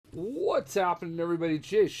What's happening, everybody?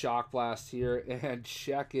 JayShockblast here, and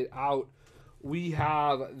check it out. We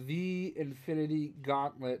have the Infinity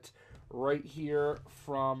Gauntlet right here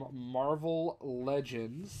from Marvel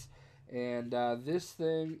Legends, and this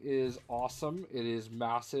thing is awesome. It is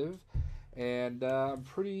massive, and I'm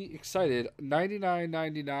pretty excited.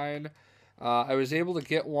 $99.99. I was able to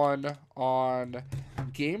get one on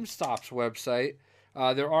GameStop's website.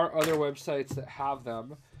 There are other websites that have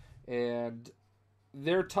them, and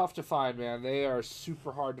they're tough to find, man. They are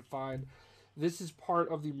super hard to find. This is part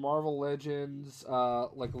of the Marvel Legends,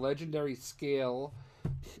 like legendary scale,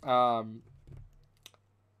 kind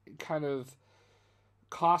of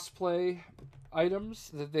cosplay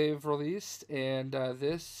items that they've released, and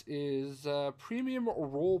this is premium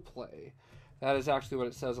role play. That is actually what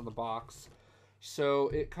it says on the box. So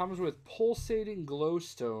it comes with pulsating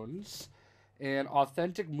glowstones and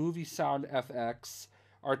authentic movie sound FX.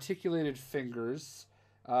 Articulated fingers,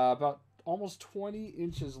 about almost 20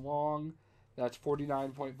 inches long. That's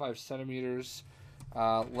 49.5 centimeters.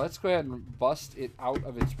 Let's go ahead and bust it out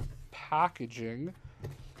of its packaging.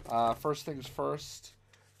 First things first,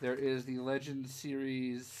 there is the Legend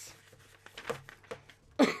Series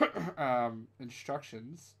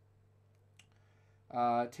instructions.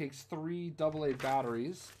 It takes 3 AA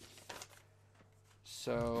batteries.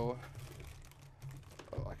 So,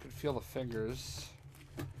 I can feel the fingers.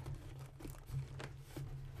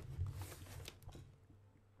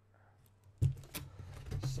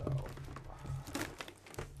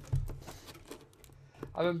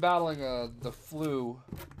 I've been battling the flu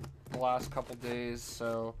the last couple days,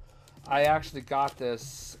 so I actually got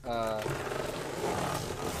this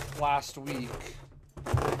last week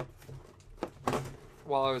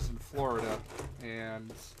while I was in Florida,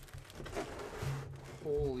 and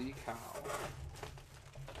holy cow.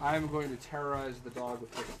 I'm going to terrorize the dog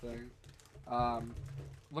with this thing.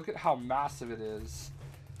 Look at how massive it is.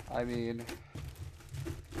 I mean,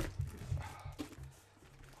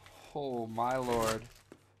 oh my lord.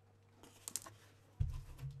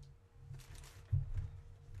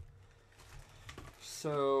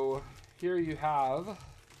 So here you have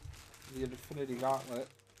the Infinity Gauntlet.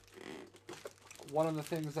 One of the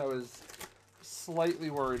things I was slightly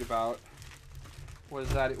worried about was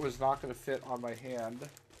that it was not going to fit on my hand.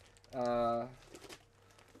 I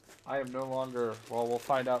am no longer, well, we'll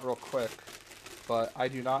find out real quick, but I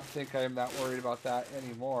do not think I am that worried about that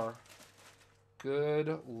anymore.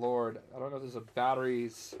 Good lord. I don't know if there's a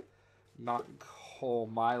batteries not, oh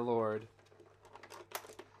my lord.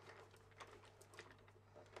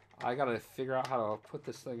 I gotta figure out how to put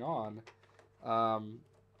this thing on.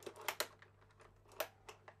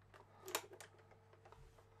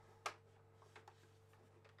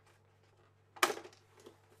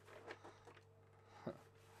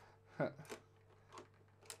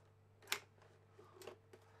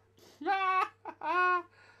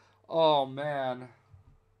 Oh man.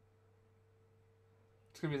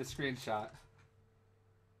 It's gonna be the screenshot.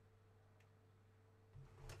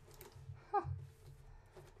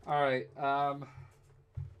 Alright,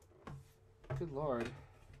 good lord.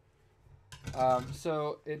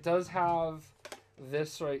 So it does have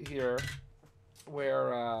this right here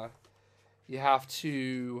where you have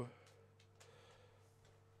to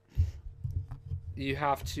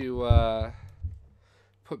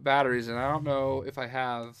put batteries in. I don't know if I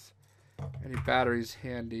have any batteries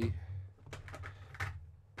handy.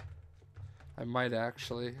 I might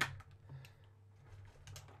actually.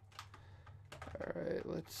 Alright,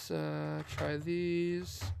 let's try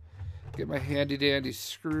these. Get my handy dandy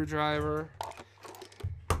screwdriver.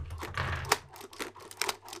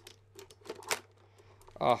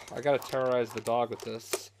 Oh, I gotta terrorize the dog with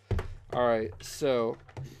this. Alright, so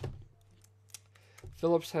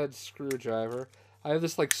Phillips head screwdriver. I have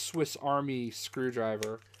this like Swiss Army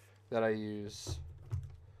screwdriver that I use.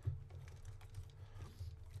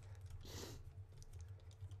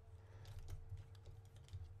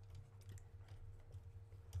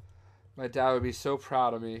 My dad would be so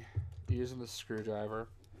proud of me using the screwdriver.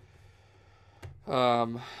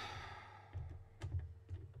 My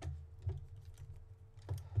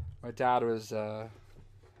dad was a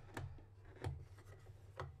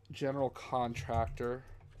general contractor,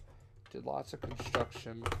 did lots of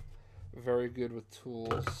construction, very good with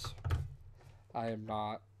tools. I am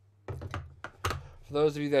not. For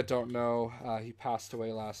those of you that don't know, he passed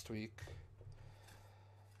away last week.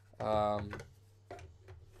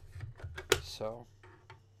 So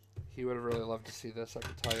he would have really loved to see this, I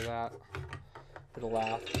can tell you that. He'd have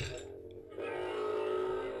laughed.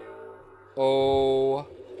 Oh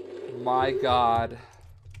my god.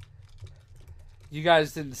 You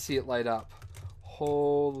guys didn't see it light up.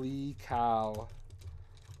 Holy cow.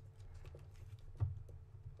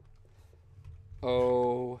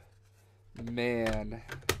 Oh, man.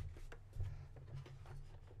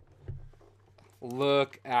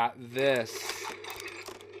 Look at this.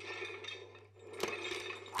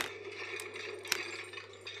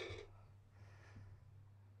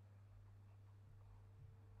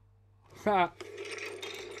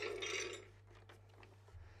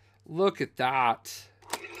 Look at that.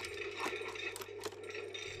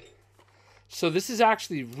 So this is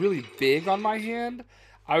actually really big on my hand.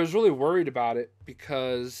 I was really worried about it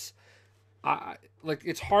because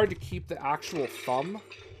it's hard to keep the actual thumb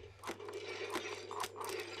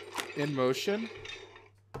in motion.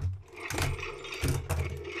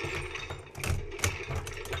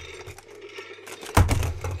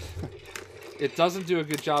 It doesn't do a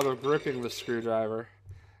good job of gripping the screwdriver.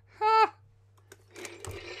 Ha!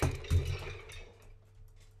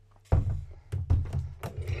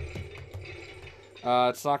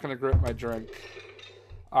 It's not going to grip my drink.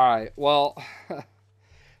 Alright, well,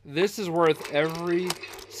 this is worth every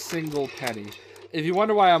single penny. If you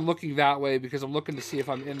wonder why I'm looking that way, because I'm looking to see if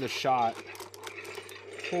I'm in the shot.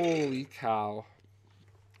 Holy cow.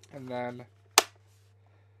 And then,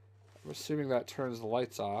 I'm assuming that turns the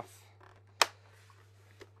lights off.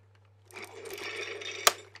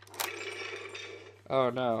 Oh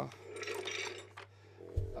no.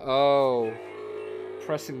 Oh.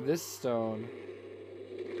 Pressing this stone.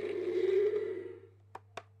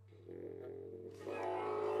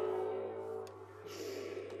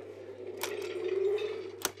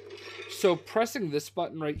 So pressing this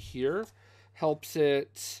button right here helps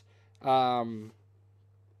it, it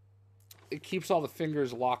keeps all the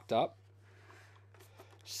fingers locked up.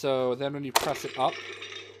 So then when you press it up,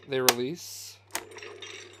 they release.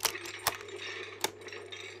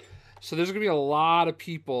 So there's going to be a lot of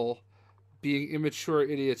people being immature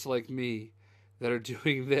idiots like me that are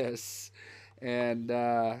doing this. And,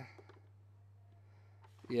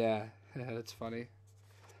 yeah, that's funny.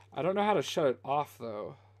 I don't know how to shut it off,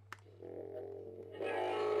 though.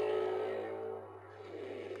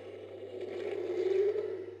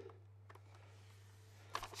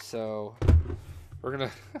 So we're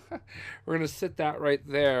gonna sit that right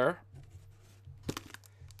there.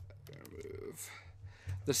 Move.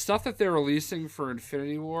 The stuff that they're releasing for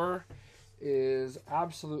Infinity War is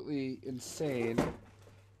absolutely insane.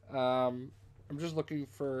 I'm just looking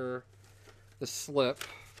for the slip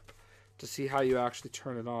to see how you actually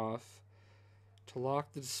turn it off. To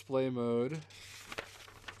lock the display mode.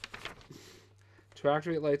 To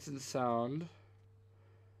activate lights and sound.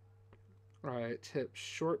 Alright, tips.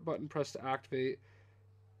 Short button press to activate.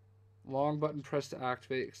 Long button press to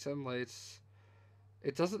activate. Extend lights.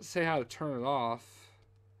 It doesn't say how to turn it off.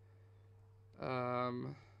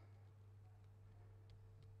 Do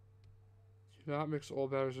not mix old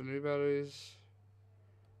batteries with new batteries.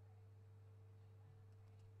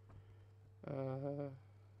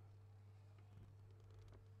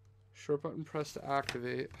 Short button press to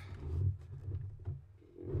activate.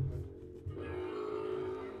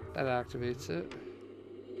 That activates it.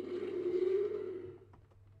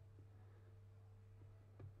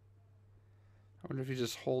 I wonder if you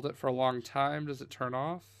just hold it for a long time, does it turn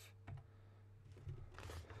off?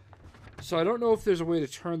 So I don't know if there's a way to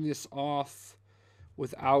turn this off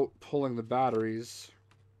without pulling the batteries.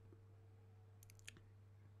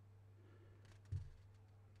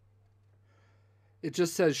 It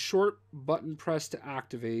just says short button press to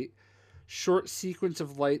activate, short sequence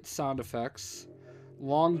of light sound effects,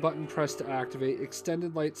 long button press to activate,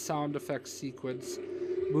 extended light sound effects sequence,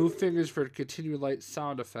 move fingers for continued light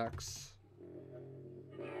sound effects.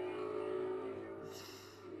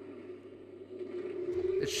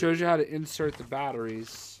 It shows you how to insert the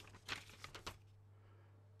batteries.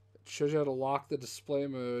 It shows you how to lock the display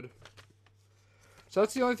mode. So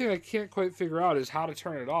that's the only thing I can't quite figure out is how to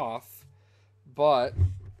turn it off. But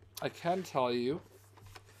I can tell you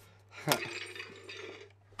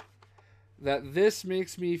that this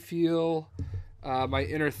makes me feel my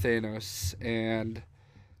inner Thanos, and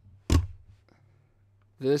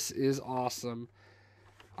this is awesome.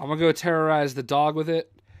 I'm gonna go terrorize the dog with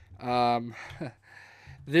it.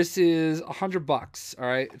 This is $100. All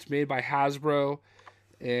right, it's made by Hasbro,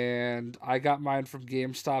 and I got mine from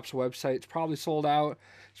GameStop's website. It's probably sold out.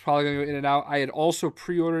 It's probably gonna go in and out. I had also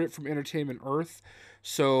pre-ordered it from Entertainment Earth,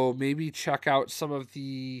 so maybe check out some of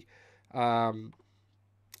the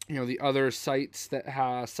the other sites that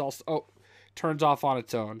sell. Oh, turns off on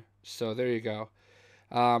its own. So there you go.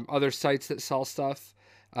 Other sites that sell stuff.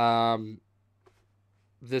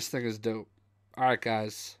 This thing is dope. All right,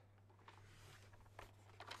 guys.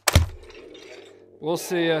 We'll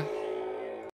see ya.